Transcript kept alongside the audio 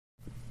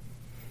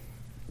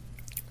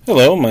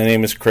Hello, my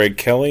name is Craig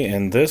Kelly,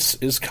 and this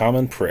is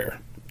Common Prayer.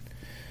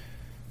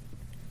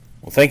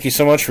 Well, thank you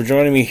so much for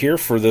joining me here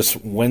for this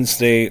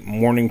Wednesday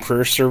morning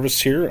prayer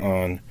service here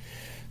on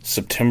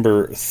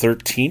September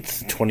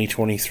 13th,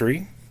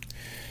 2023.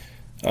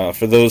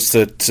 For those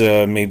that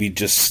may be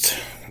just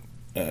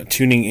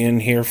tuning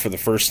in here for the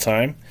first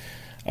time,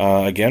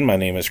 again, my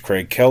name is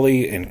Craig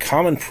Kelly, and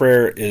Common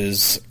Prayer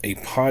is a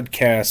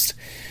podcast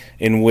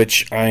in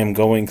which I am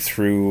going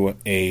through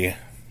a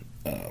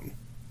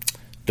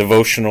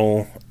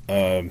devotional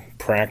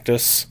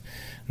practice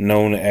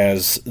known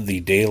as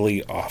the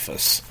daily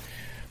office.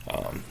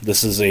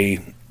 This is a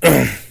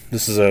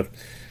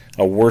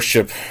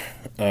worship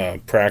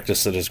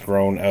practice that has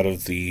grown out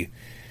of the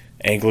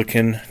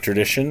Anglican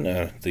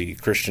tradition, the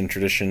Christian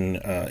tradition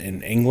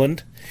in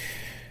England,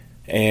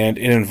 and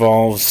it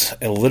involves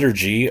a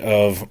liturgy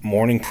of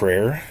morning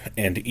prayer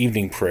and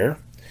evening prayer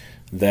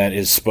that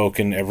is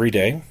spoken every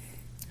day.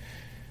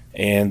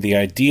 And the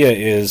idea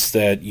is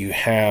that you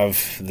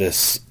have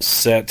this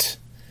set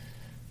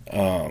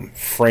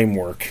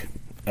framework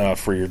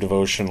for your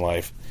devotion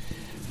life.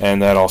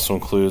 And that also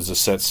includes a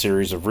set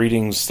series of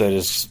readings that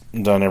is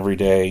done every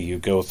day. You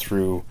go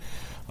through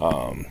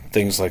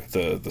things like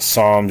the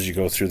Psalms. You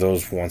go through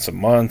those once a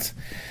month.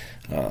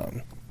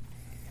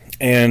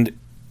 And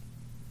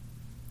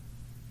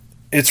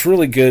it's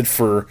really good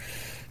for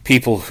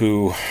people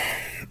who,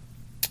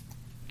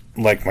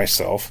 like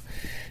myself,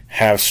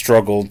 have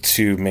struggled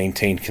to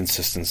maintain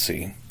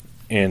consistency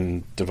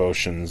in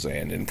devotions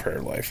and in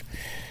prayer life.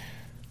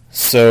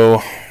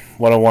 So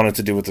what I wanted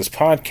to do with this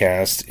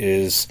podcast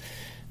is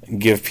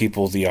give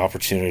people the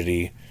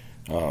opportunity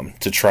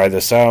to try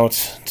this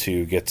out,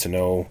 to get to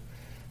know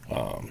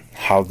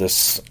how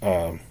this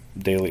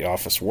daily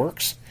office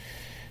works,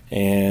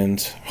 and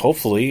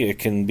hopefully it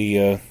can be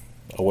a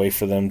way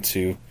for them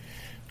to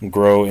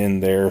grow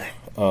in their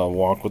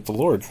walk with the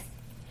Lord.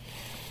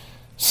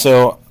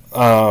 So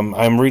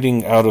I'm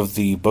reading out of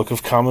the Book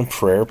of Common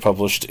Prayer,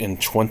 published in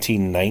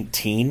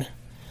 2019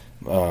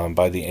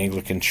 by the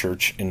Anglican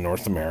Church in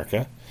North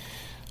America.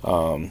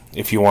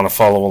 If you want to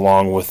follow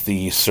along with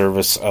the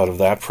service out of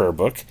that prayer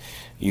book,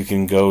 you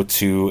can go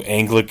to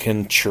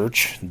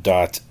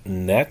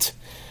anglicanchurch.net.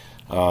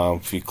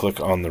 If you click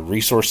on the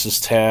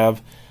Resources tab,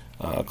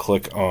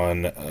 click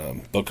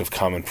on Book of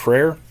Common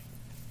Prayer,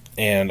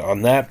 and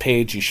on that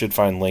page you should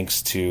find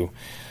links to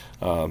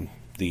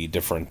the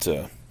different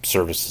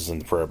services in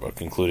the prayer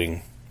book,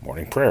 including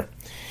morning prayer.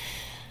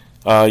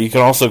 You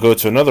can also go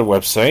to another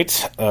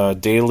website,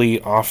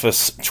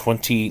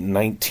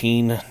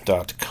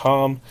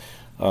 dailyoffice2019.com.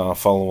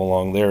 Follow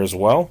along there as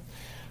well.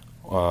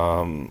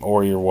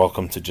 Or you're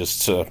welcome to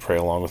just pray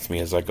along with me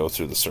as I go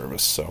through the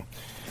service. So,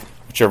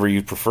 whichever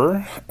you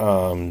prefer.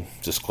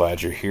 Just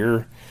glad you're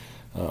here,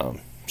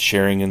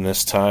 sharing in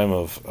this time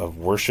of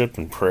worship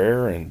and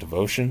prayer and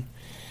devotion.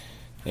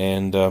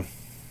 And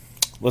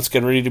let's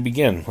get ready to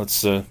begin.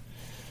 Let's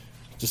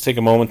just take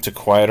a moment to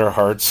quiet our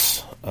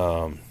hearts,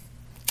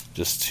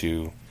 just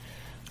to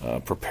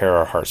prepare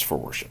our hearts for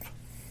worship.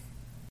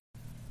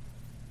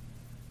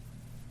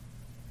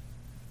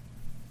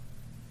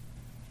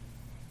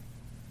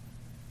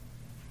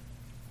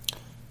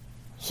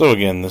 So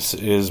again, this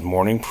is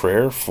morning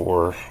prayer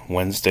for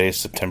Wednesday,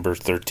 September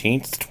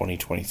 13th,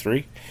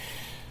 2023.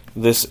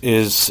 This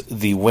is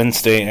the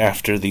Wednesday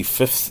after the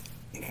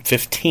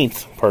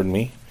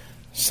 15th,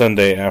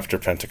 Sunday after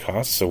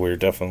Pentecost, so we're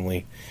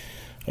definitely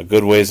a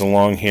good ways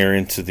along here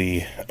into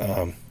the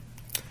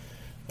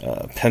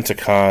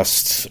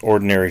Pentecost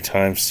ordinary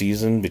time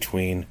season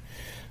between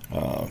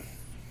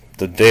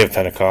the day of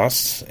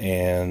Pentecost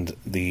and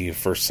the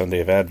first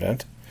Sunday of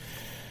Advent.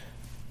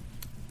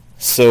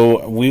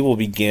 So we will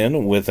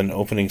begin with an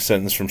opening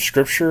sentence from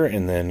Scripture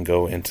and then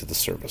go into the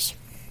service.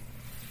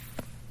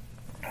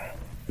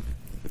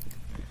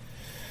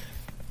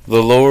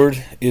 The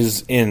Lord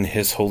is in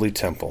his holy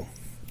temple.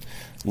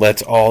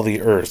 Let all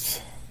the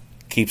earth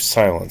keep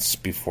silence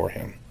before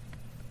him.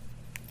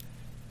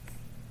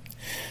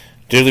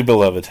 Dearly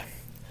beloved,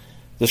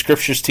 the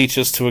Scriptures teach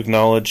us to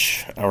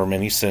acknowledge our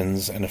many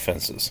sins and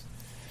offenses,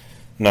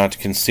 not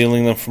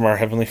concealing them from our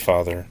Heavenly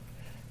Father,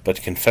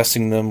 but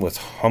confessing them with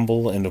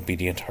humble and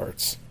obedient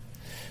hearts,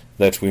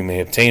 that we may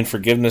obtain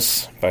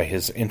forgiveness by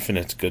his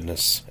infinite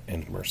goodness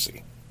and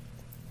mercy.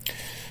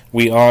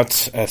 We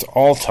ought at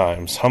all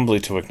times humbly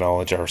to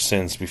acknowledge our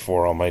sins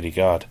before Almighty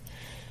God,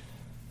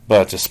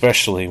 but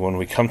especially when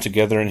we come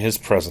together in his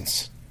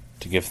presence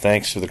to give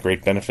thanks for the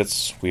great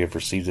benefits we have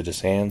received at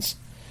his hands,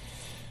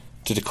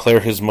 to declare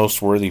his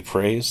most worthy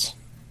praise,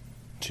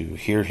 to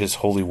hear his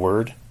holy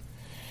word,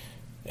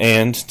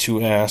 and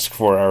to ask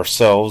for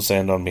ourselves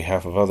and on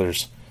behalf of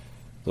others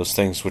those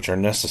things which are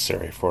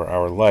necessary for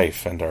our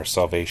life and our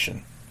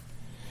salvation.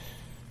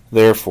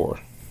 Therefore,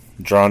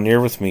 draw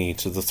near with me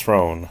to the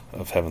throne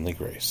of heavenly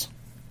grace.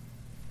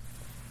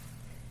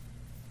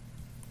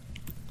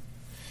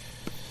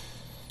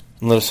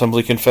 And let us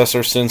humbly confess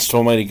our sins to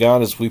Almighty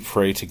God as we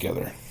pray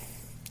together.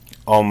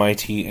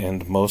 Almighty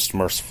and most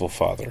merciful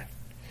Father,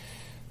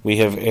 We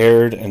have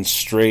erred and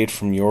strayed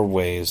from your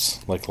ways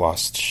like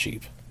lost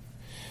sheep.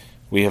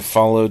 We have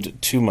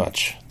followed too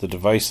much the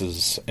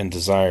devices and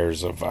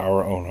desires of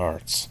our own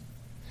hearts.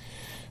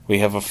 We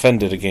have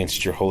offended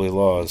against your holy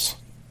laws.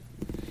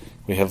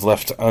 We have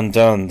left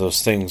undone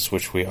those things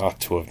which we ought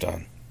to have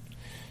done,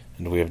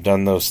 and we have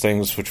done those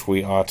things which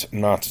we ought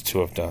not to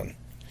have done.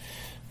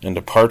 And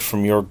apart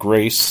from your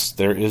grace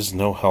there is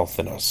no health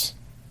in us.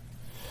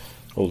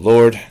 O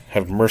Lord,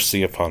 have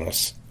mercy upon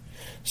us.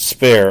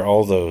 Spare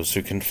all those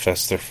who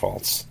confess their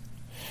faults.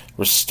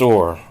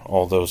 Restore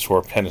all those who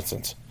are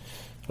penitent,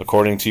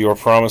 according to your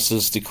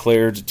promises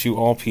declared to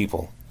all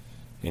people,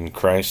 in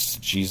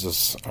Christ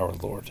Jesus our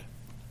Lord.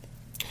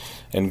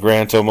 And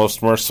grant, O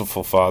most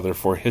merciful Father,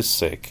 for his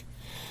sake,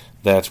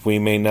 that we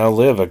may now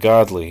live a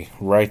godly,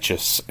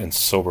 righteous, and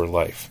sober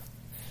life,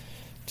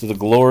 to the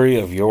glory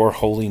of your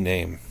holy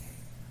name.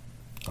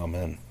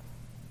 Amen.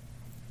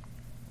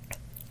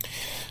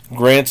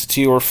 Grant to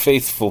your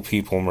faithful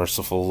people,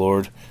 merciful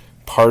Lord,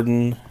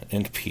 pardon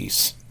and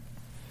peace,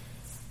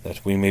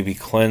 that we may be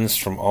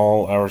cleansed from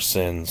all our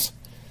sins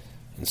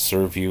and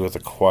serve you with a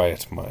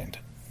quiet mind.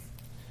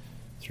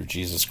 Through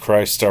Jesus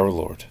Christ our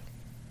Lord.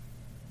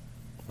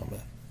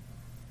 Amen.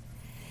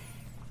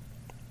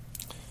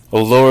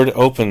 O Lord,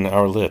 open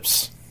our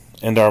lips,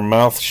 and our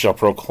mouth shall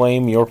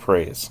proclaim your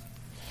praise.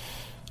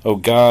 O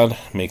God,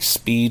 make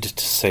speed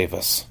to save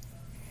us.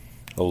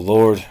 O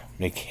Lord,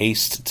 make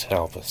haste to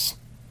help us.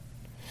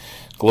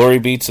 Glory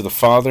be to the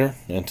Father,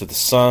 and to the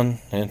Son,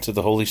 and to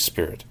the Holy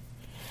Spirit,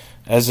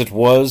 as it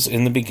was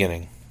in the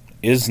beginning,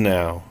 is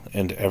now,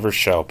 and ever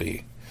shall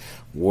be,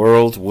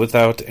 world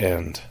without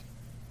end.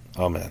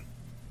 Amen.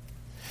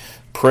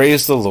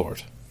 Praise the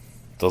Lord.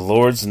 The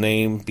Lord's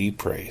name be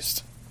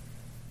praised.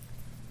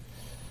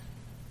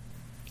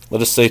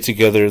 Let us say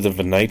together the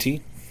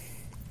Venite,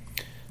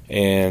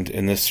 and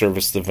in this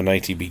service the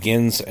Venite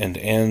begins and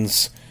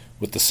ends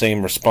with the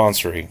same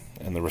responsory,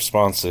 and the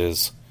response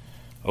is,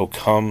 O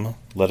come,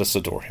 let us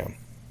adore him.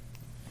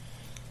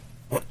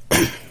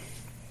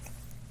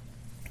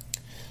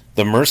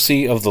 The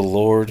mercy of the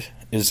Lord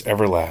is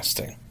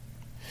everlasting.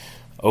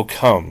 O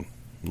come,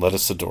 let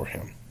us adore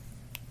him.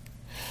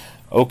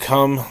 O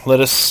come,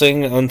 let us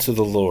sing unto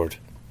the Lord.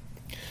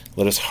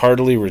 Let us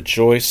heartily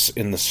rejoice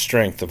in the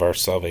strength of our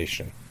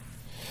salvation.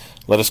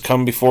 Let us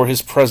come before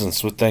his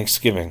presence with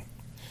thanksgiving,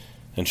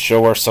 and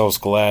show ourselves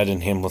glad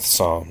in him with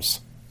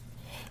psalms.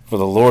 For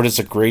the Lord is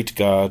a great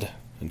God,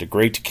 and a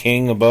great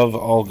King above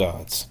all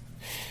gods.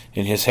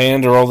 In his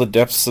hand are all the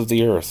depths of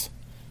the earth,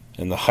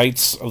 and the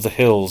heights of the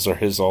hills are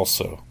his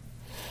also.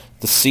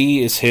 The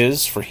sea is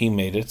his, for he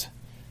made it,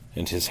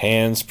 and his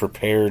hands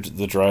prepared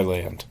the dry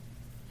land.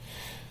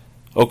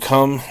 O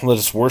come, let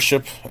us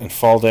worship, and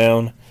fall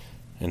down,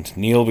 and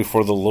kneel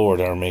before the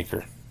Lord our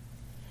Maker.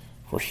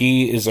 For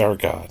he is our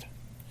God,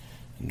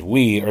 and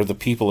we are the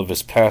people of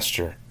his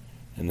pasture,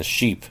 and the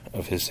sheep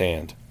of his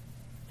hand.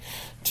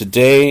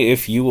 Today,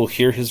 if you will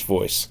hear his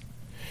voice,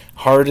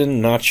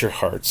 harden not your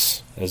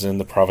hearts, as in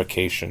the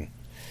provocation,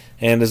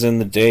 and as in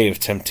the day of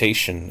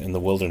temptation in the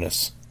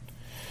wilderness,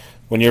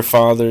 when your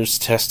fathers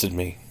tested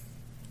me,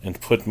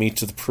 and put me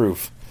to the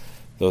proof,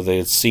 though they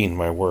had seen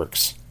my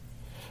works.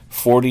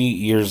 40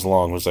 years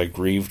long was I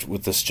grieved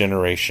with this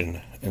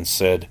generation, and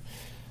said,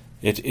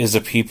 It is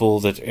a people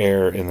that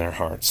err in their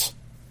hearts,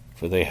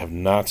 for they have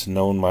not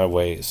known my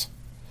ways,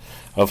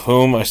 of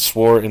whom I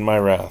swore in my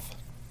wrath,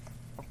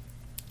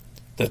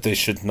 that they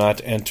should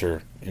not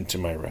enter into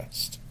my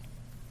rest.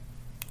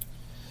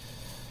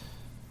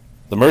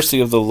 The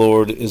mercy of the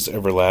Lord is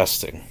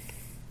everlasting.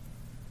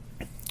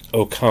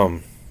 O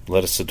come,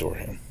 let us adore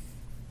him.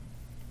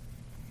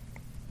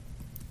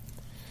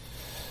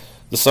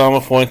 The psalm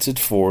appointed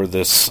for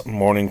this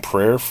morning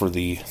prayer for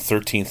the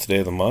 13th day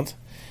of the month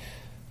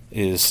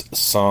is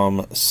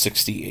Psalm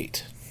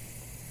 68.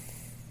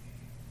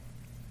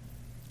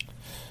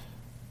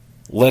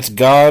 Let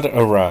God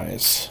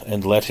arise,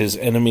 and let his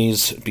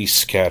enemies be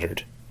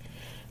scattered.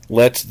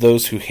 Let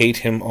those who hate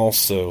him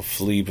also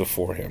flee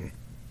before him.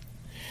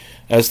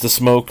 As the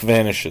smoke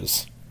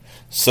vanishes,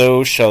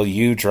 so shall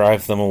you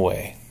drive them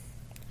away.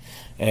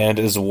 And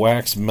as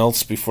wax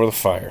melts before the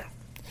fire,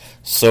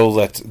 so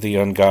let the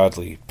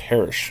ungodly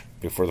perish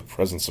before the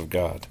presence of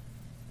God.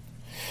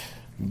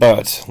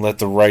 But let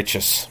the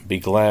righteous be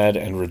glad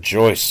and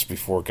rejoice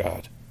before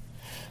God.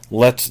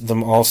 Let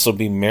them also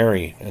be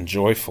merry and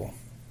joyful.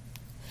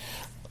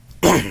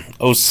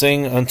 O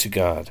sing unto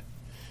God,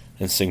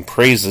 and sing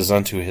praises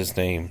unto his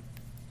name.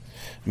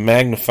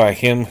 Magnify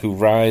him who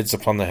rides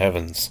upon the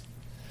heavens.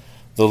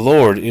 The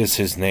Lord is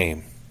his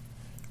name.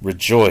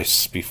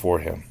 Rejoice before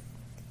him.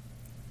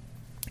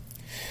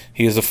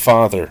 He is a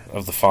father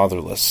of the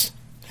fatherless,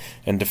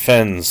 and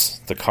defends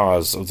the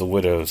cause of the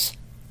widows.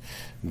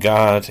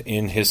 God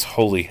in his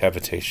holy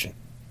habitation.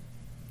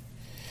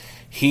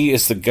 He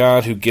is the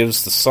God who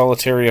gives the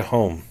solitary a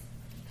home,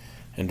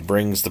 and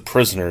brings the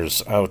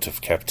prisoners out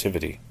of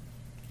captivity,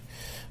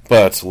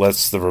 but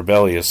lets the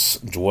rebellious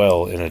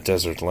dwell in a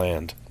desert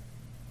land.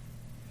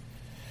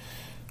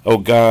 O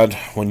God,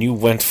 when you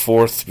went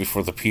forth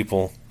before the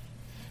people,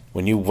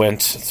 When you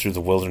went through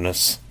the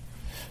wilderness,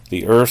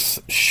 the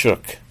earth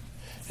shook,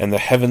 and the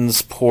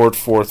heavens poured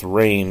forth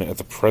rain at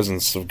the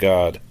presence of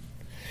God,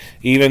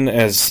 even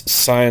as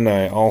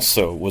Sinai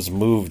also was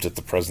moved at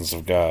the presence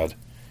of God,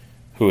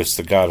 who is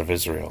the God of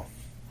Israel.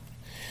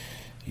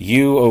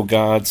 You, O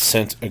God,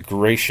 sent a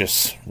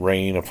gracious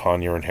rain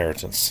upon your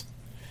inheritance,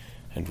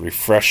 and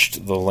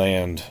refreshed the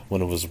land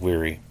when it was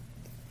weary.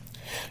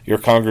 Your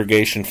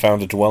congregation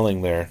found a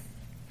dwelling there.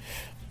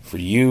 For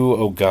you,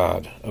 O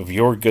God, of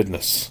your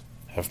goodness,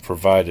 have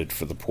provided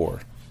for the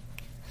poor.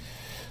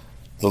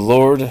 The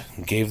Lord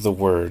gave the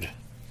word.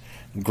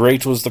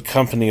 Great was the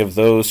company of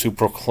those who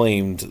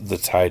proclaimed the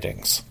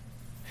tidings.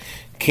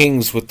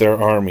 Kings with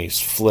their armies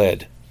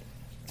fled.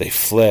 They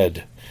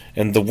fled,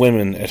 and the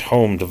women at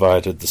home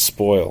divided the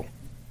spoil.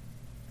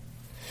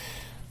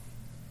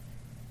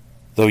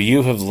 Though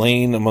you have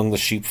lain among the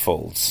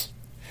sheepfolds,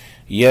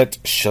 yet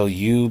shall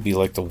you be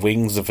like the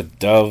wings of a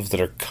dove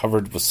that are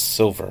covered with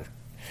silver,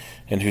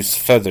 and whose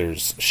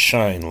feathers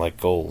shine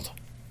like gold.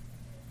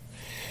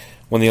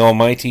 When the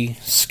Almighty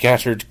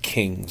scattered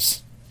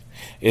kings,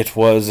 it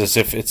was as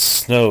if it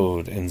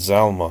snowed in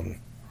Zalmon.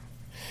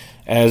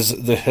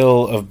 As the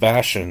hill of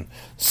Bashan,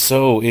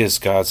 so is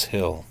God's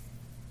hill,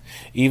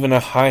 even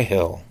a high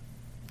hill,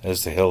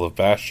 as the hill of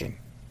Bashan.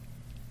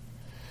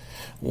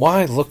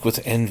 Why look with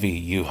envy,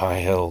 you high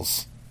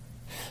hills?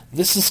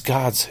 This is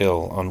God's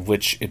hill, on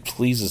which it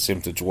pleases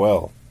him to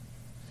dwell.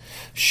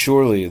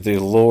 Surely the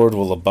Lord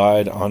will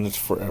abide on it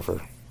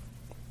forever.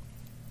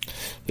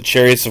 The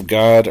chariots of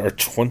God are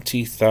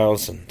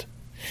 20,000,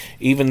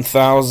 even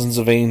thousands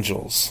of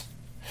angels,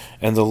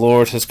 and the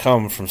Lord has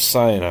come from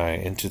Sinai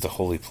into the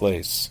holy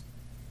place.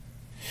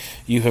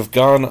 You have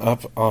gone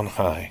up on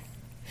high.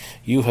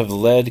 You have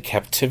led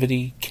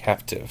captivity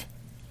captive,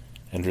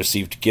 and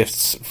received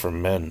gifts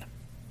from men,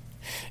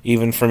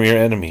 even from your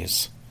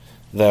enemies,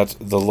 that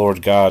the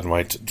Lord God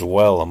might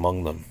dwell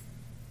among them.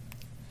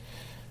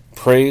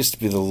 Praised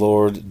be the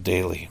Lord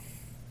daily,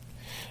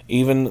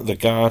 even the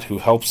God who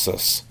helps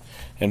us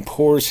and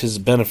pours his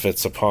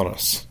benefits upon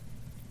us.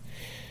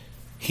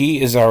 He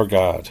is our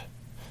God,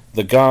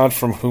 the God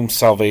from whom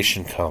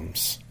salvation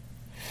comes.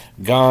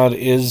 God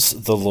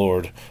is the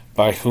Lord,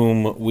 by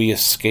whom we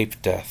escape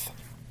death.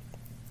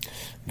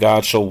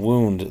 God shall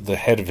wound the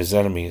head of his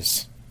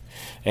enemies,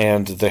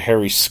 and the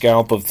hairy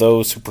scalp of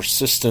those who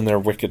persist in their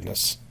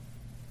wickedness.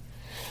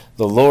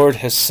 The Lord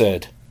has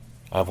said,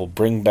 I will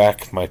bring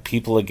back my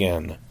people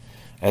again,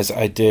 as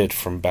I did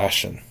from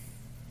Bashan.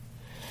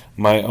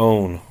 My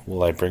own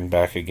will I bring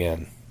back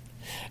again,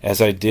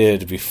 as I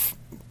did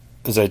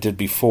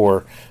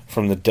before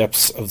from the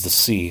depths of the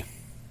sea,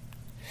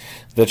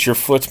 that your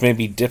foot may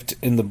be dipped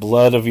in the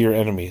blood of your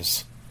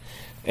enemies,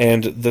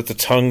 and that the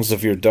tongues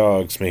of your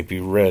dogs may be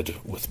red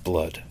with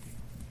blood.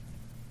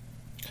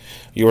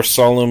 Your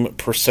solemn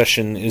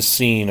procession is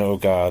seen, O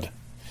God,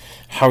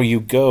 how you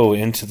go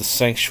into the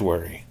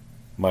sanctuary,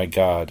 my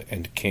God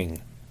and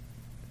King.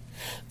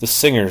 The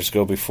singers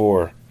go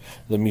before,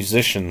 the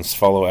musicians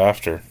follow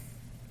after.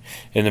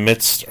 In the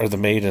midst are the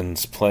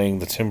maidens playing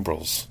the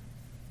timbrels.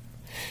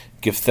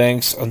 Give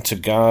thanks unto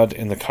God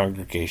in the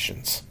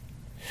congregations,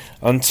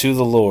 unto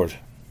the Lord,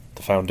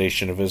 the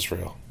foundation of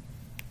Israel.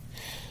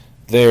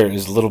 There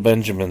is little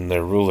Benjamin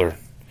their ruler,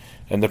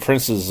 and the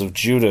princes of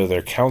Judah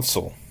their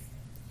council,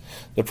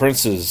 the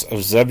princes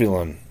of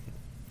Zebulun,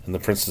 and the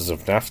princes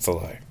of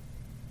Naphtali.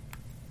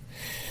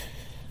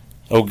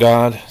 O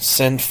God,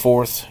 send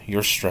forth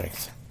your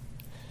strength.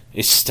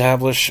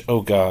 Establish,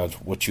 O God,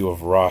 what you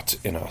have wrought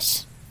in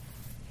us.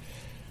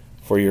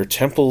 For your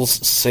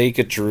temple's sake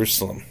at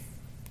Jerusalem,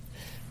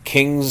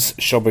 kings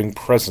shall bring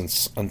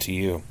presents unto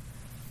you.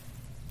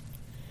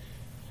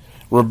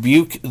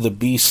 Rebuke the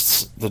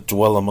beasts that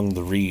dwell among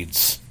the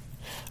reeds,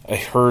 a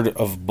herd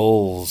of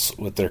bulls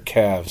with their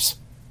calves.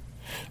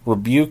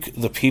 Rebuke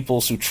the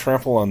peoples who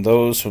trample on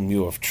those whom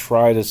you have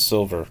tried as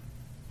silver,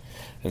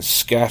 and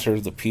scatter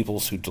the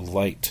peoples who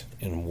delight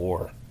in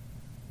war.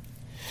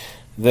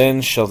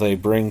 Then shall they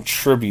bring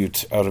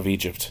tribute out of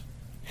Egypt.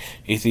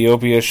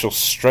 Ethiopia shall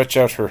stretch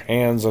out her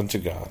hands unto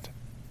God.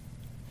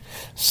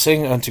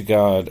 Sing unto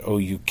God, O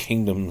you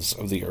kingdoms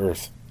of the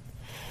earth.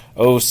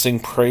 O sing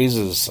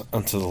praises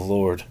unto the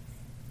Lord.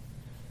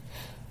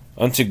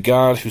 Unto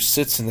God who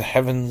sits in the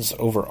heavens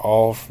over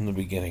all from the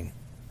beginning.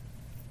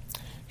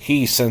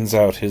 He sends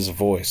out his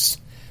voice,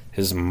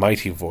 his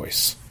mighty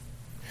voice.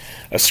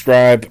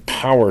 Ascribe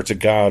power to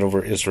God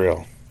over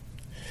Israel.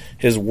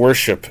 His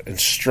worship and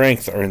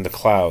strength are in the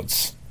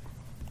clouds.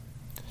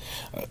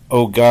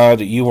 O God,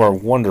 you are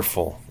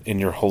wonderful in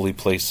your holy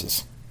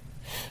places.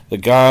 The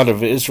God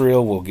of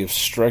Israel will give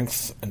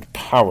strength and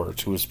power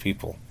to his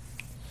people.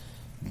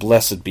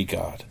 Blessed be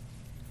God.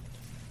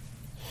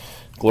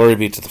 Glory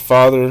be to the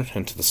Father,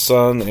 and to the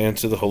Son, and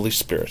to the Holy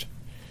Spirit,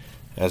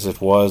 as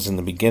it was in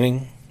the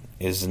beginning,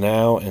 is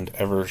now, and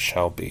ever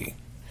shall be,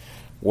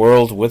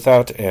 world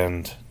without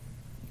end.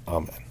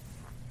 Amen.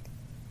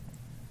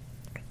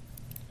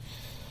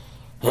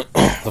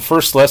 The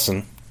first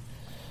lesson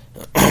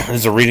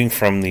is a reading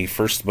from the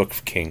first book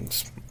of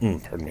Kings.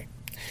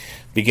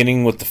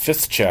 beginning with the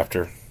 5th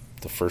chapter,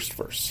 the first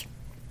verse.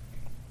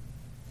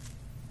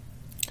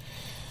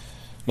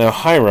 Now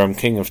Hiram,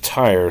 king of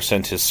Tyre,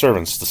 sent his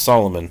servants to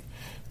Solomon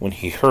when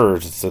he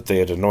heard that they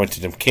had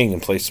anointed him king in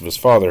place of his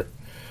father,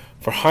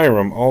 for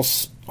Hiram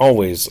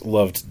always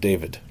loved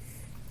David.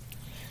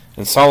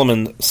 And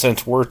Solomon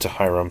sent word to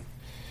Hiram,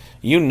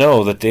 "You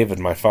know that David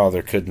my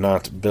father could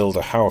not build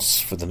a house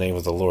for the name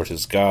of the Lord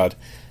his God,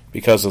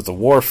 because of the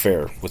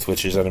warfare with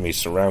which his enemies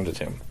surrounded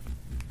him,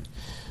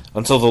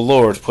 until the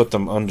Lord put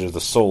them under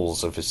the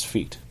soles of his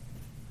feet.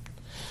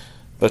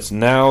 But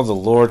now the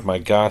Lord my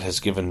God has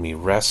given me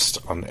rest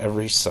on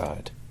every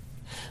side.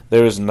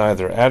 There is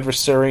neither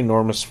adversary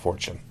nor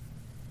misfortune.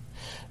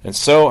 And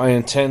so I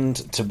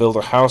intend to build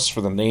a house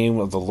for the name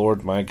of the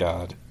Lord my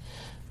God,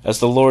 as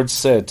the Lord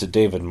said to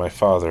David my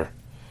father,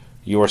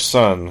 Your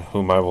son,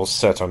 whom I will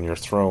set on your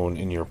throne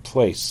in your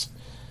place,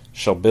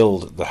 shall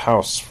build the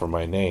house for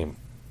my name.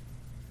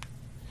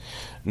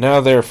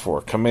 Now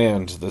therefore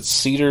command that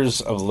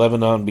cedars of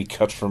Lebanon be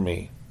cut for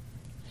me,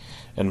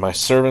 and my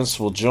servants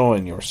will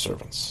join your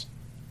servants.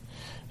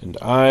 And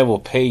I will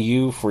pay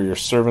you for your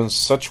servants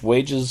such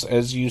wages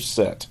as you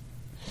set,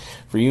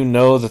 for you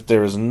know that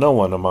there is no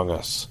one among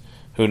us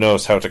who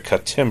knows how to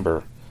cut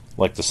timber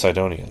like the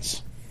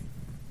Sidonians."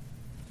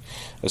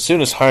 As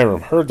soon as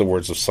Hiram heard the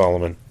words of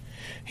Solomon,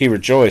 he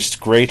rejoiced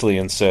greatly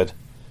and said,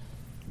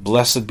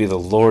 "Blessed be the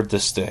Lord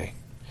this day,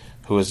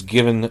 who has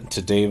given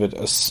to David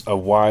a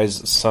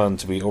wise son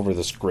to be over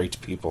this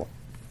great people."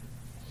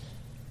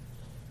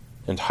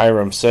 And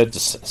Hiram sent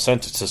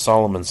to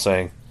Solomon,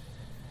 saying,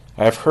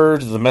 "I have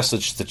heard the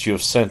message that you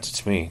have sent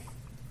to me.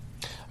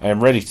 I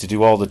am ready to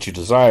do all that you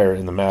desire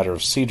in the matter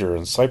of cedar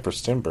and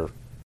cypress timber.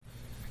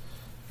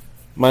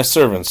 My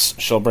servants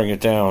shall bring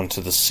it down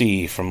to the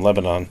sea from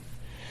Lebanon,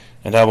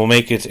 and I will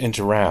make it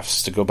into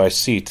rafts to go by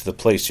sea to the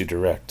place you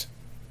direct.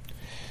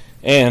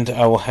 And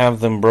I will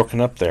have them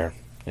broken up there,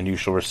 and you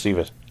shall receive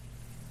it.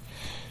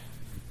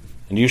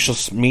 And you shall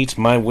meet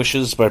my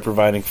wishes by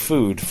providing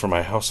food for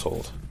my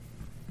household."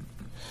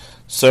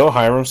 So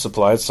Hiram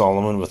supplied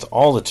Solomon with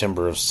all the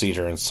timber of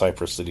cedar and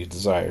cypress that he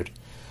desired,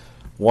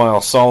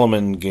 while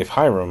Solomon gave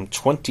Hiram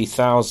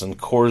 20,000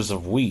 cores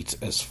of wheat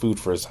as food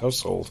for his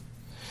household,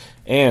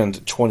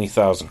 and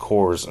 20,000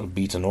 cores of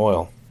beaten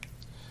oil.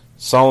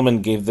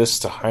 Solomon gave this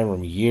to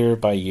Hiram year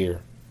by year.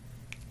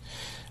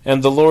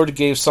 And the Lord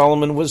gave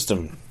Solomon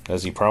wisdom,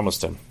 as he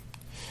promised him.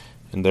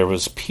 And there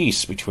was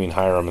peace between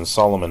Hiram and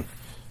Solomon,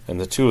 and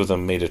the two of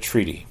them made a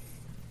treaty.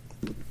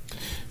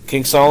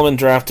 King Solomon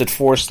drafted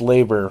forced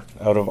labor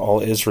out of all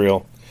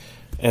Israel,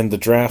 and the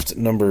draft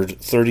numbered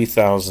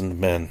 30,000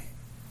 men.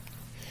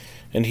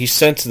 And he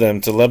sent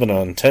them to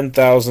Lebanon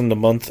 10,000 a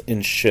month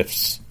in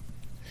shifts.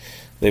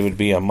 They would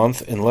be a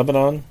month in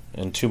Lebanon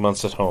and 2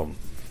 months at home.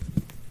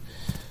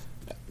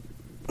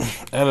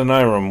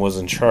 Adoniram was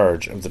in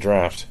charge of the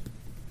draft.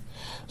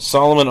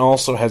 Solomon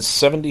also had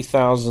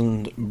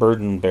 70,000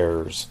 burden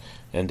bearers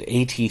and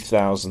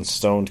 80,000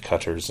 stone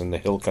cutters in the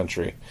hill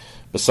country,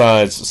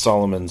 besides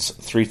Solomon's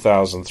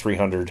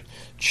 3,300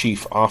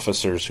 chief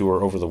officers who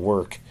were over the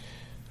work,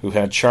 who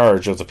had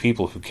charge of the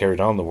people who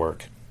carried on the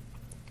work.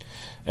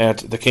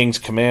 At the king's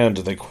command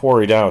they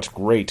quarried out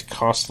great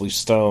costly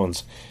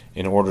stones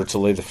in order to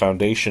lay the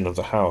foundation of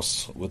the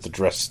house with the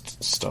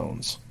dressed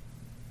stones.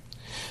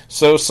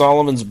 So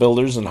Solomon's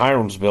builders and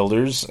Hiram's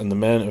builders and the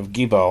men of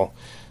Gebal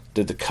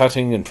did the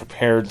cutting and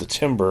prepared the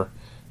timber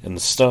and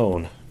the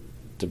stone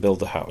to build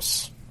the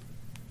house.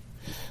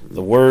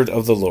 The word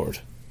of the Lord.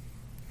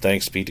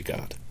 Thanks be to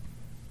God.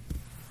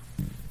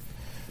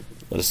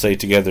 Let us say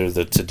together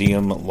the Te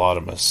Deum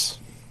Laudamus.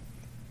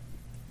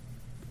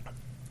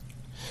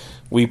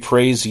 We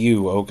praise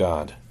you, O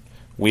God.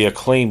 We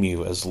acclaim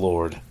you as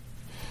Lord.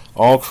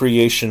 All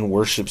creation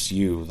worships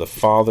you, the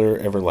Father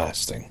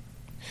everlasting.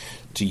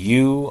 To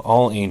you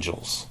all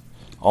angels,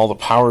 all the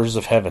powers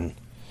of heaven,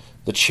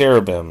 the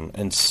cherubim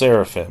and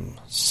seraphim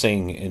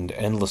sing in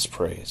endless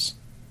praise.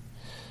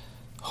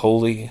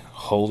 Holy,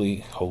 holy,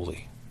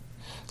 holy,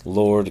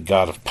 Lord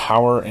God of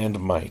power and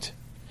might.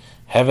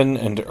 Heaven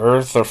and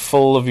earth are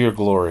full of your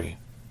glory.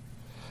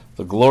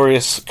 The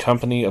glorious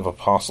company of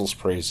apostles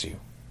praise you.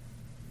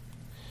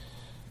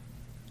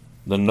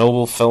 The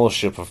noble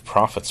fellowship of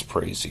prophets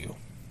praise you.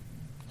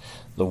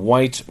 The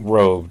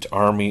white-robed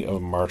army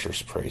of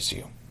martyrs praise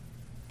you.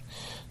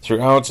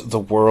 Throughout the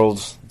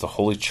world, the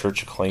Holy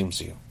Church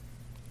acclaims you.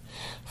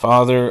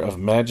 Father of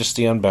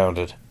majesty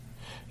unbounded,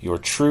 your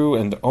true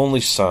and only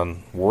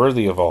Son,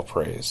 worthy of all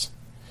praise,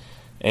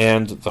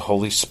 and the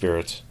Holy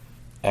Spirit,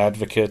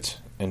 advocate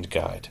and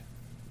guide.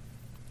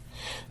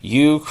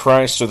 You,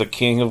 Christ, are the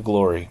King of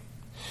glory,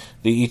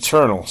 the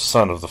eternal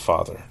Son of the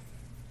Father.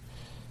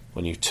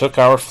 When you took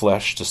our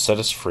flesh to set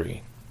us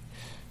free,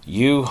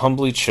 you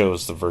humbly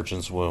chose the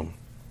Virgin's womb.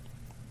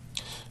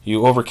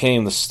 You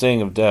overcame the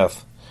sting of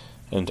death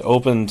and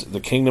opened the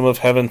kingdom of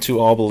heaven to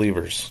all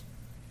believers.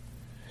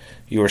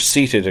 You are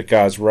seated at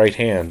God's right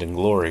hand in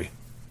glory.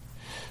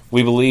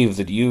 We believe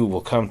that you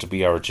will come to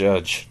be our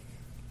judge.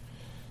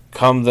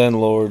 Come then,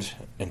 Lord,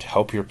 and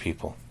help your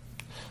people.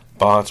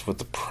 bought with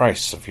the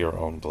price of your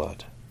own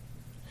blood,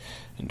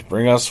 and to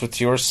bring us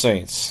with your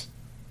saints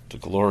to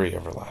glory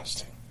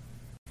everlasting.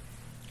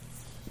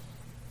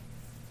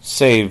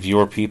 Save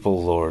your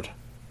people, Lord,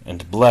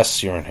 and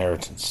bless your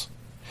inheritance.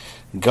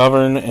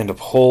 Govern and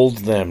uphold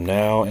them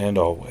now and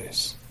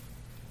always.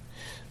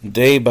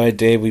 Day by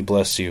day we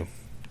bless you.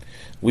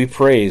 We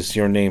praise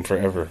your name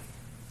forever.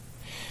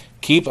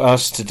 Keep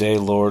us today,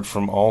 Lord,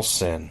 from all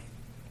sin.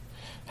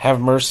 Have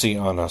mercy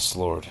on us,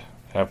 Lord.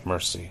 Have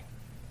mercy.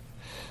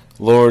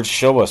 Lord,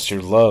 show us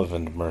your love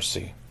and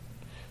mercy,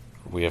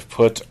 for we have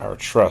put our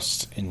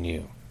trust in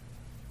you.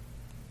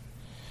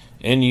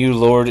 In you,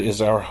 Lord,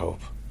 is our hope.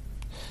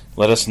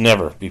 Let us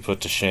never be put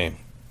to shame.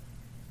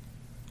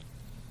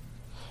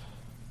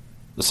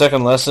 The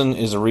second lesson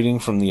is a reading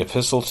from the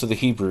Epistle to the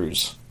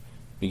Hebrews,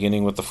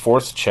 beginning with the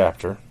 4th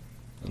chapter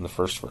and the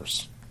 1st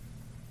verse.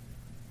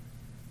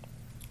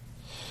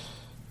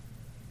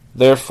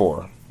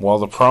 Therefore, while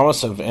the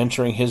promise of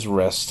entering his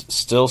rest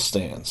still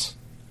stands,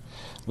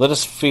 let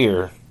us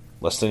fear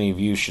lest any of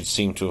you should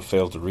seem to have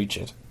failed to reach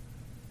it.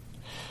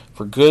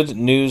 For good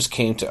news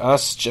came to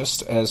us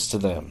just as to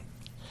them,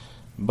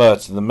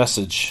 but the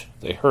message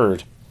they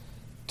heard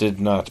did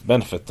not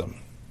benefit them,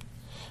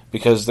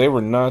 because they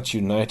were not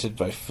united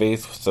by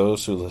faith with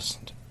those who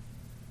listened.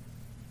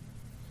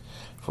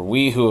 For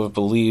we who have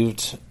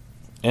believed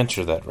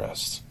enter that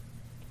rest,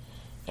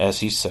 as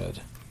he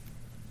said,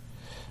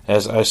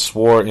 As I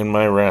swore in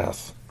my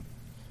wrath,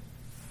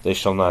 they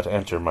shall not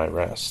enter my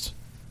rest,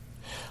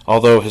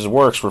 although his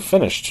works were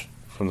finished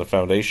from the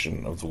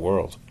foundation of the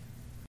world.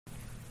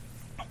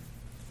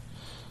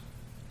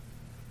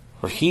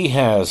 For he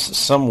has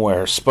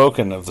somewhere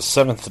spoken of the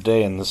seventh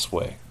day in this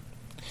way,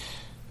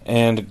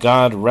 and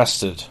God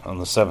rested on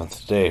the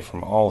seventh day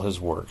from all his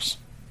works.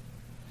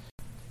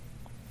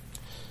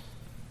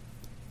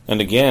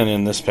 And again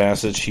in this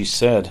passage he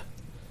said,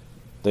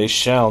 They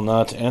shall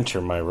not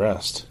enter my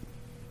rest.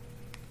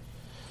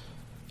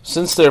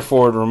 Since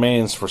therefore it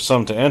remains for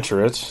some to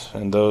enter it,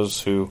 and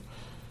those who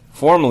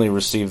formerly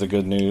received the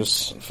good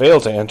news fail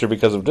to enter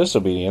because of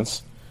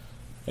disobedience,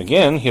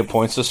 again he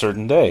appoints a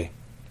certain day,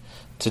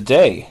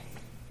 today,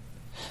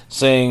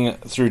 saying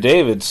through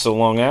David so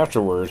long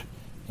afterward,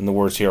 in the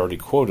words he already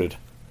quoted,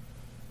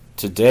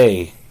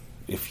 Today,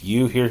 if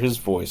you hear his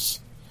voice,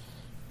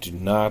 do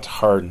not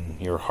harden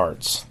your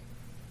hearts.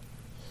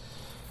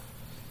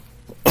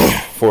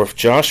 For if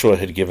Joshua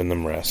had given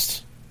them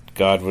rest,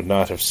 God would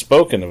not have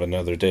spoken of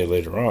another day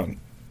later on.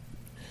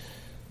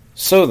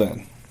 So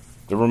then,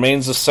 there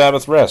remains a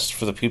Sabbath rest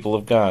for the people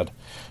of God,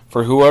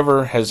 for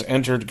whoever has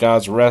entered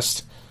God's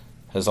rest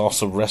has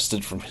also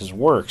rested from his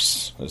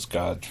works, as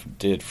God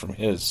did from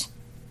his.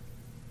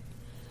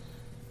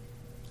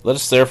 Let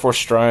us therefore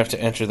strive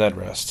to enter that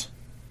rest,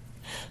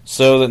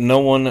 so that no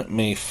one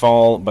may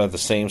fall by the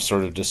same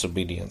sort of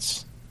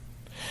disobedience.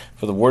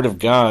 For the word of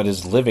God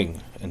is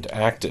living and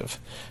active,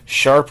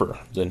 sharper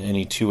than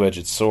any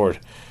two-edged sword,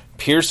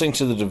 piercing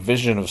to the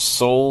division of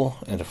soul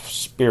and of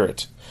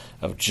spirit,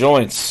 of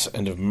joints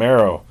and of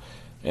marrow,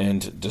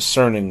 and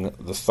discerning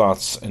the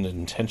thoughts and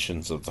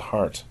intentions of the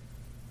heart.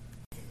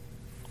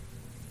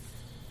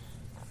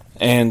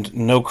 And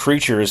no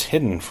creature is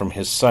hidden from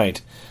his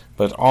sight,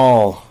 but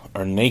all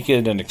are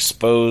naked and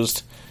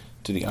exposed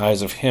to the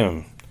eyes of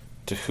him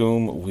to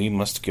whom we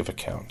must give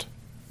account.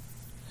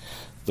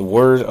 The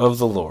word of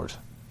the Lord.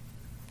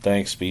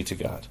 Thanks be to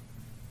God.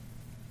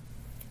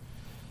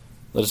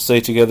 Let us say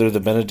together the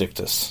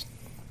Benedictus.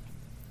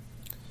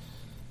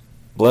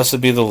 Blessed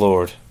be the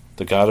Lord,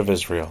 the God of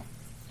Israel.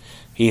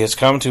 He has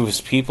come to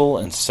his people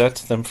and set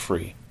them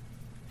free.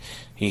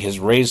 He has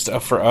raised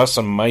up for us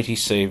a mighty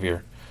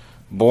Savior,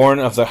 born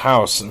of the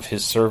house of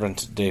his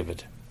servant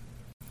David.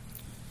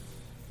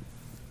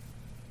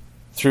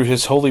 Through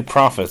his holy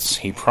prophets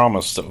he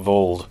promised of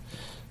old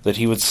that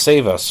he would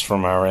save us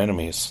from our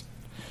enemies,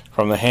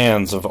 from the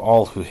hands of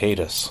all who hate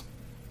us.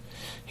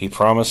 He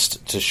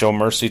promised to show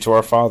mercy to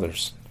our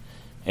fathers,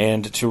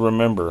 and to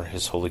remember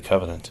his holy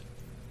covenant.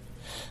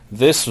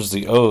 This was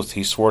the oath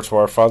he swore to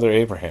our father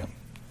Abraham,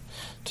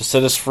 to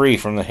set us free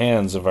from the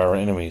hands of our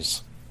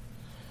enemies,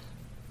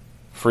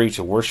 free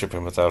to worship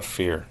him without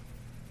fear,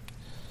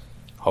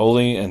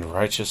 holy and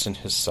righteous in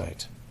his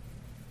sight,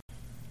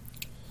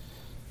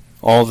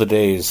 all the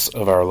days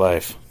of our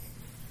life.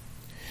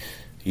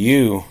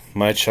 You,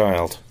 my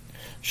child,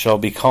 shall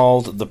be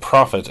called the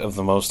prophet of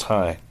the Most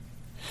High,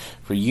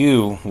 for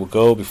you will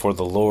go before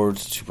the Lord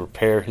to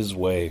prepare his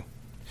way,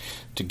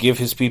 to give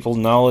his people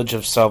knowledge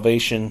of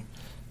salvation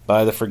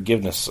by the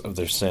forgiveness of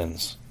their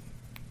sins.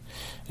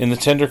 In the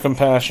tender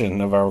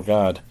compassion of our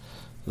God,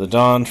 the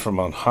dawn from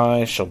on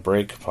high shall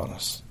break upon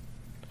us,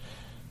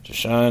 to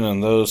shine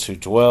on those who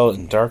dwell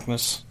in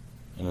darkness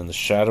and in the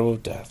shadow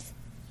of death,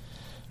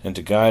 and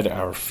to guide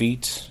our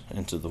feet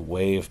into the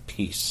way of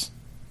peace.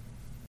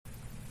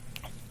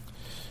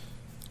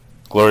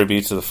 Glory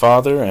be to the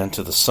Father, and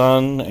to the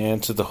Son,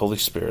 and to the Holy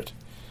Spirit,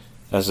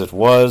 as it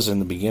was in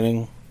the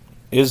beginning,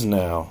 is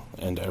now,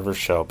 and ever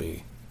shall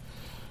be,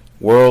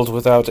 world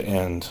without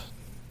end.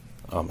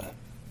 Amen.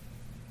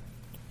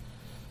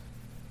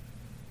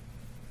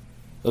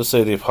 Let us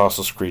say the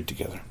Apostles' Creed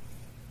together.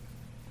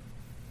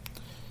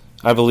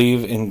 I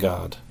believe in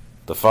God,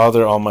 the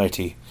Father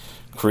Almighty,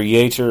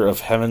 Creator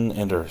of heaven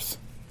and earth.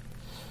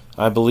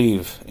 I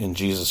believe in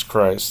Jesus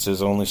Christ,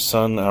 His only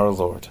Son, our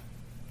Lord.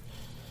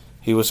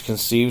 He was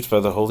conceived by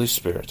the Holy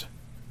Spirit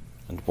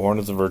and born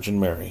of the Virgin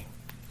Mary.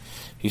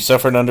 He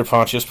suffered under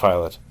Pontius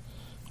Pilate,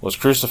 was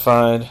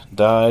crucified,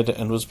 died,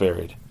 and was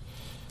buried.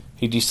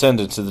 He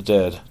descended to the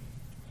dead.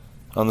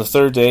 On the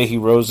third day he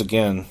rose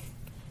again.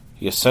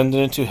 He ascended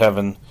into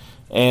heaven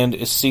and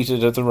is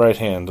seated at the right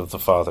hand of the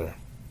Father.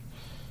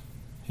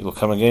 He will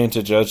come again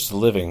to judge the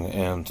living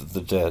and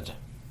the dead.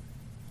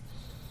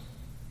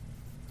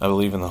 I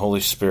believe in the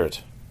Holy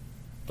Spirit,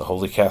 the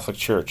Holy Catholic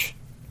Church,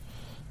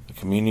 the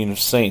communion of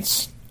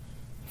saints,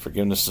 the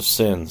forgiveness of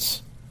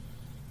sins,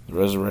 the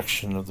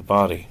resurrection of the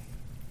body,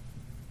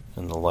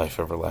 and the life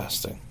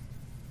everlasting.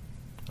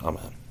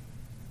 Amen.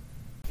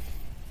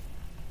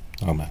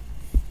 Amen.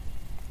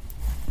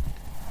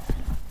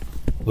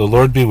 The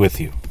Lord be with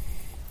you,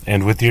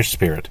 and with your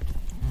spirit.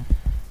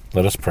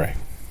 Let us pray.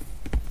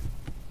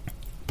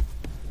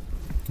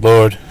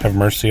 Lord, have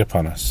mercy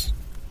upon us.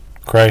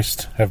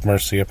 Christ, have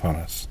mercy upon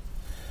us.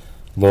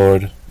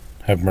 Lord,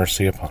 have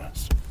mercy upon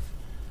us.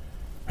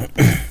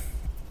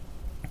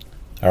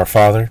 Our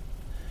Father,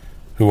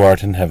 who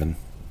art in heaven,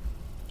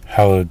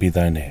 hallowed be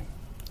thy name.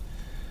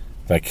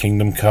 Thy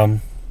kingdom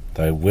come,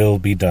 thy will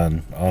be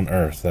done, on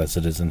earth as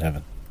it is in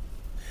heaven.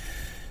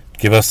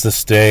 Give us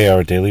this day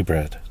our daily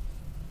bread,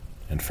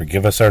 and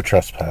forgive us our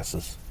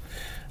trespasses,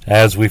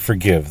 as we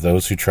forgive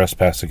those who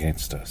trespass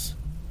against us.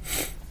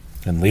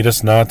 And lead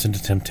us not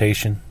into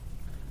temptation,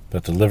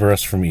 but deliver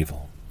us from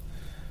evil.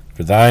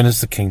 For thine is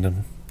the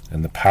kingdom,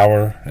 and the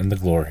power, and the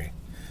glory,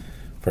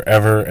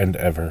 forever and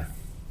ever.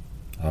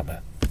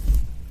 Amen.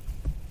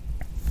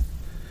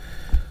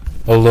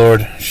 O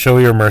Lord, show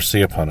your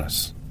mercy upon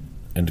us,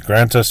 and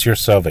grant us your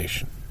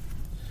salvation.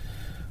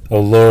 O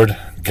Lord,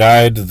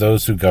 guide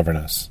those who govern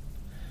us,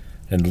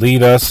 and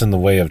lead us in the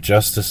way of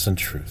justice and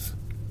truth.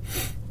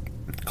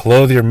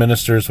 Clothe your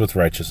ministers with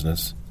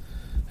righteousness,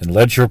 and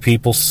let your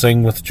people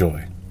sing with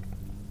joy.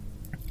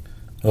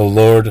 O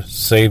Lord,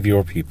 save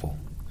your people,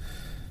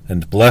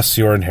 and bless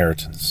your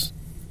inheritance.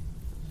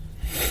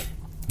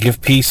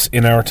 Give peace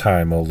in our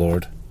time, O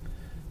Lord,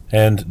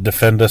 and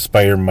defend us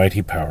by your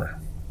mighty power.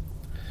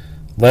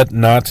 Let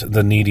not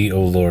the needy,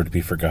 O Lord,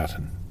 be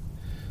forgotten,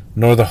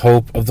 nor the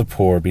hope of the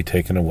poor be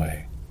taken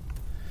away.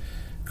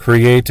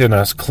 Create in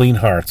us clean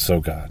hearts, O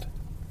God,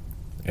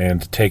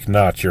 and take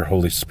not your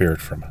Holy Spirit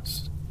from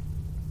us.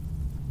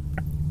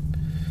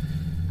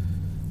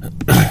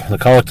 The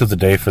collect of the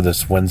day for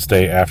this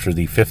Wednesday after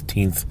the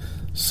 15th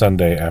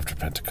Sunday after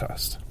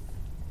Pentecost.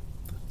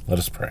 Let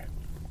us pray.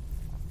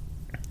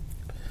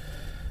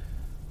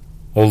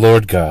 O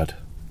Lord God,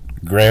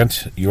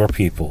 grant your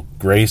people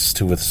grace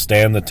to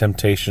withstand the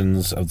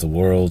temptations of the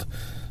world,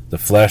 the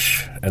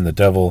flesh, and the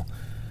devil,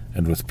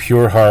 and with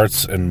pure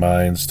hearts and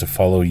minds to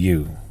follow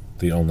you,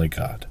 the only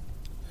God.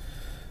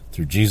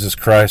 Through Jesus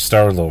Christ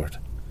our Lord,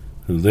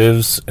 who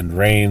lives and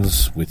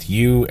reigns with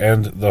you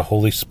and the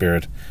Holy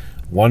Spirit,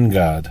 one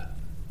God,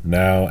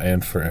 now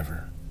and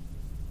forever.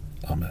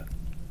 Amen.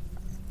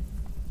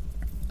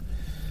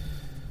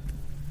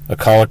 A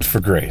collect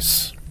for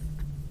grace.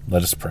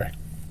 Let us pray.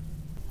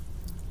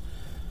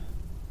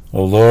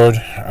 O Lord,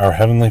 our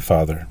heavenly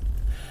Father,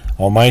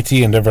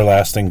 almighty and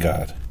everlasting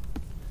God,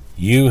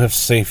 you have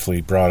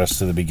safely brought us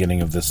to the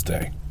beginning of this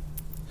day.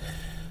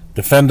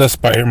 Defend us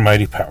by your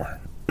mighty power,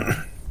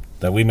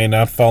 that we may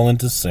not fall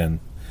into sin,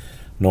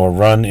 nor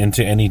run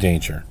into any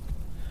danger,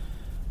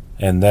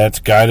 and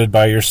that, guided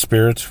by your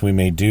Spirit, we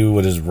may do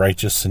what is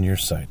righteous in your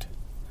sight.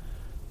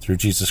 Through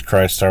Jesus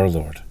Christ our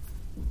Lord.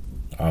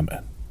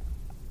 Amen.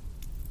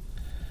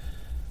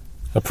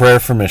 A prayer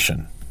for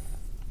mission.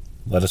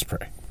 Let us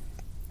pray.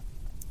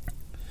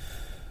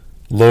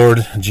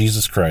 Lord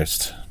Jesus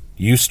Christ,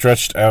 you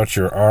stretched out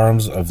your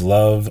arms of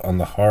love on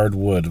the hard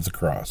wood of the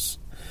cross,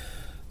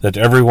 that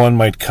everyone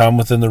might come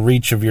within the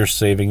reach of your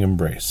saving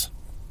embrace.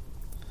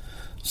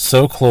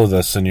 So clothe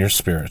us in your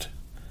Spirit,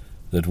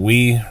 that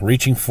we,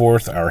 reaching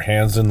forth our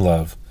hands in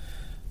love,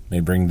 may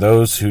bring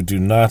those who do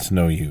not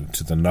know you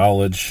to the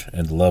knowledge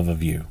and love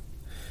of you.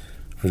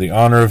 For the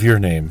honor of your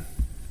name.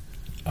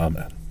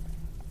 Amen.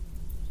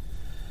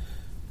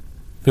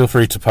 Feel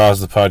free to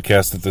pause the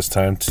podcast at this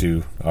time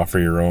to offer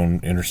your own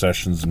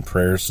intercessions and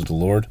prayers to the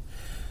Lord.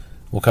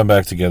 We'll come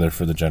back together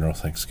for the general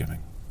thanksgiving.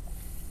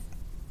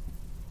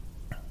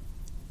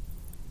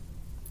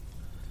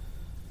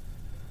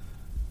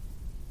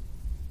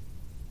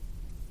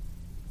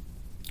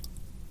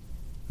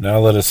 Now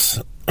let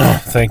us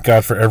thank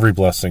God for every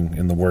blessing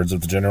in the words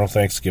of the general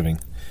thanksgiving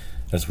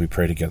as we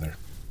pray together.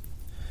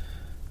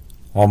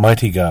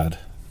 Almighty God,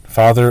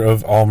 Father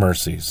of all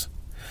mercies,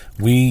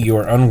 we,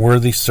 your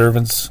unworthy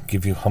servants,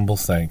 give you humble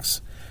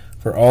thanks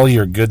for all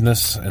your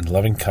goodness and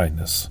loving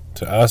kindness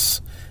to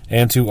us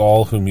and to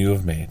all whom you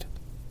have made.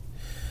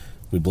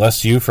 We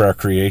bless you for our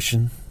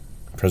creation,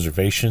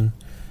 preservation,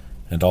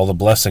 and all the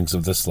blessings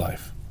of this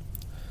life,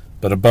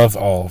 but above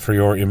all for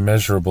your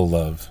immeasurable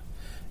love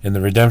in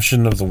the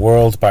redemption of the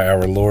world by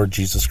our Lord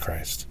Jesus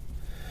Christ,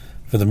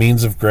 for the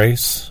means of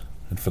grace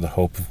and for the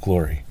hope of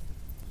glory.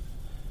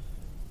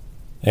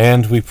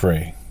 And we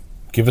pray,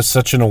 give us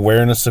such an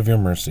awareness of your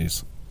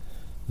mercies,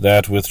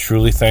 that with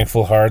truly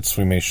thankful hearts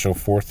we may show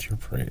forth your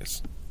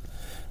praise,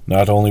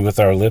 not only with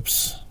our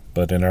lips,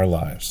 but in our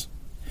lives,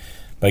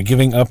 by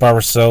giving up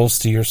ourselves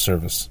to your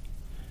service,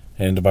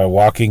 and by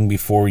walking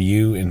before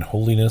you in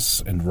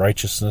holiness and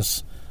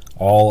righteousness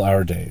all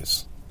our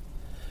days.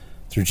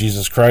 Through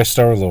Jesus Christ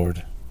our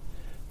Lord,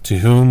 to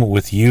whom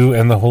with you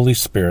and the Holy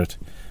Spirit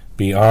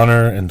be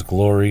honor and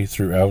glory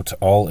throughout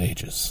all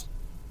ages.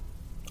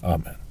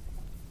 Amen.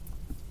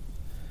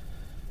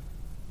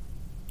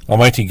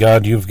 Almighty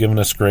God, you have given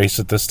us grace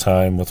at this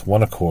time with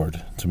one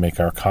accord to make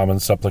our common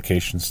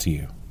supplications to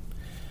you.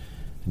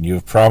 And you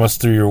have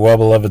promised through your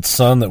well-beloved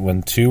Son that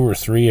when 2 or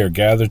 3 are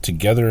gathered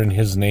together in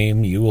his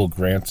name, you will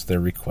grant their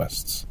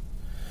requests.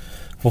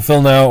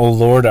 Fulfill now, O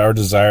Lord, our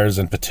desires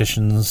and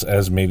petitions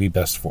as may be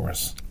best for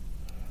us,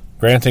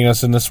 granting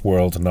us in this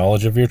world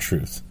knowledge of your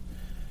truth,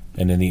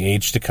 and in the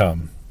age to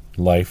come,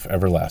 life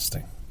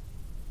everlasting.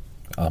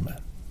 Amen.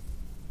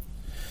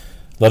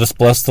 Let us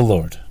bless the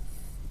Lord.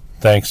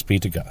 Thanks be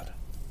to God.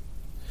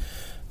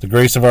 The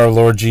grace of our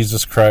Lord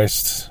Jesus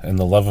Christ, and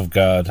the love of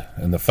God,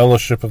 and the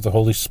fellowship of the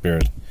Holy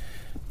Spirit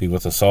be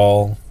with us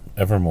all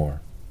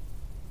evermore.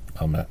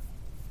 Amen.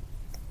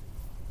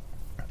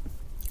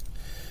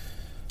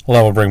 Well,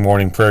 I will bring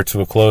morning prayer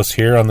to a close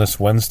here on this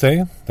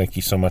Wednesday. Thank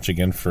you so much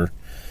again for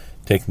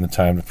taking the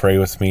time to pray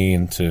with me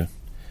and to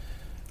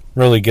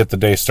really get the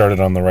day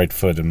started on the right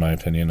foot, in my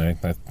opinion. I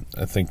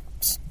think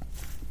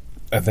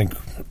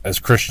as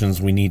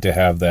Christians we need to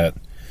have that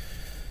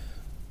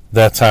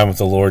time with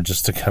the Lord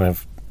just to kind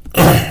of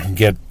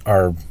get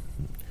our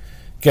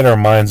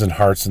minds and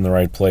hearts in the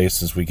right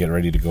place as we get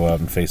ready to go out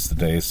and face the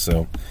day.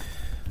 So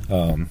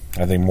I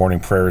think morning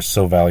prayer is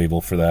so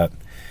valuable for that.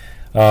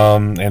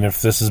 And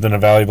if this has been a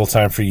valuable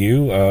time for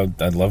you,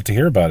 I'd love to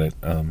hear about it.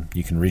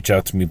 You can reach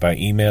out to me by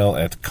email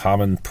at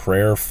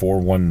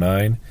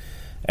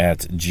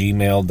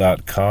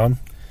commonprayer419@gmail.com.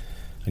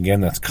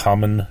 Again, that's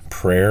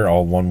commonprayer,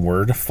 all one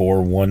word,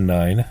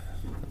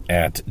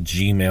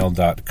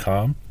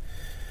 419@gmail.com.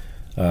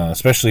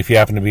 Especially if you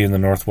happen to be in the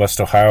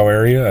Northwest Ohio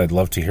area, I'd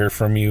love to hear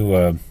from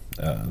you.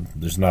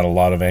 There's not a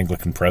lot of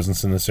Anglican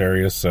presence in this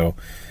area, so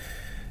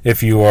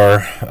if you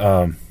are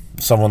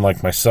someone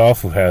like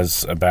myself who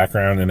has a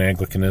background in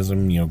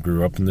Anglicanism,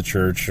 grew up in the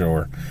church,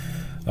 or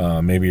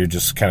maybe you're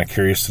just kind of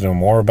curious to know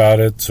more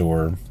about it,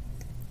 or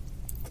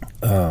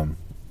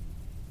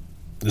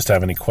just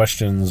have any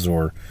questions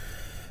or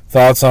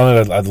thoughts on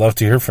it, I'd love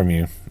to hear from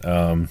you.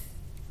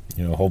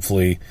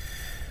 Hopefully,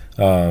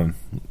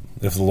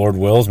 if the Lord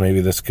wills, maybe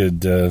this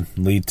could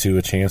lead to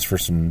a chance for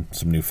some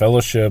new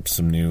fellowship,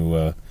 some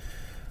new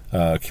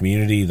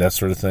community, that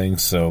sort of thing.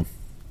 So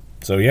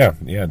yeah,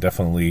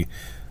 definitely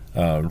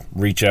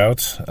reach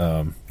out.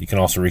 You can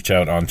also reach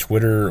out on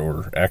Twitter,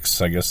 or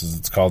X, I guess as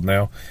it's called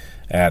now,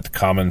 at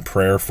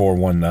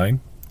commonprayer419.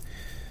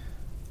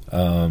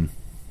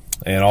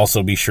 And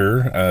also be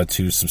sure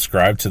to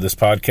subscribe to this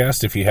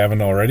podcast if you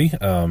haven't already.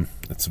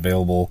 It's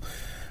available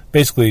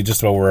basically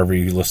just about wherever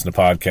you listen to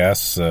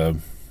podcasts.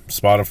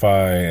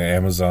 Spotify,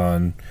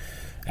 Amazon,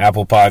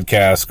 Apple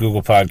Podcasts,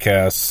 Google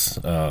Podcasts.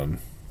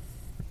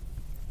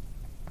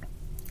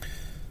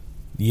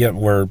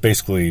 We're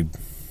basically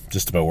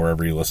just about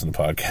wherever you listen to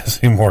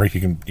podcasts anymore.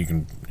 You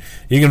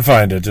can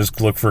find it. Just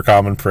look for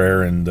Common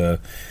Prayer, and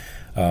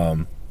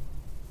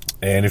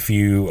if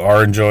you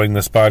are enjoying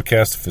this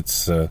podcast, if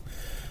it's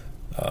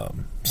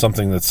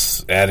something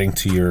that's adding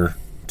to your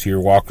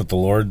walk with the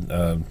Lord,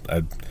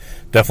 I'd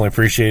definitely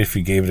appreciate if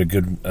you gave it a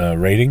good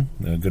rating,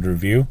 a good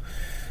review.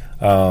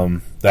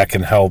 That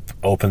can help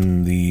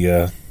open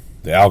the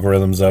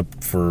algorithms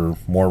up for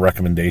more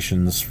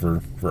recommendations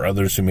for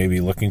others who may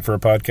be looking for a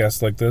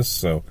podcast like this.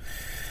 So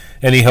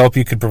any help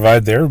you could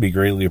provide there would be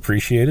greatly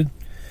appreciated.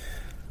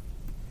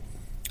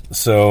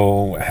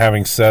 So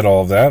having said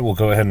all of that, we'll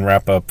go ahead and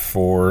wrap up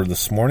for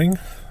this morning.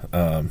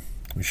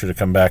 We should have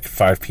come back at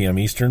 5 p.m.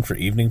 Eastern for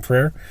evening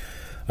prayer.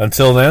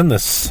 Until then,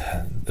 this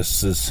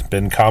has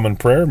been Common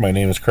Prayer. My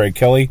name is Craig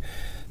Kelly.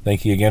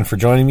 Thank you again for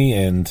joining me,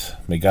 and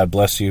may God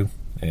bless you,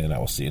 and I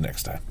will see you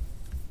next time.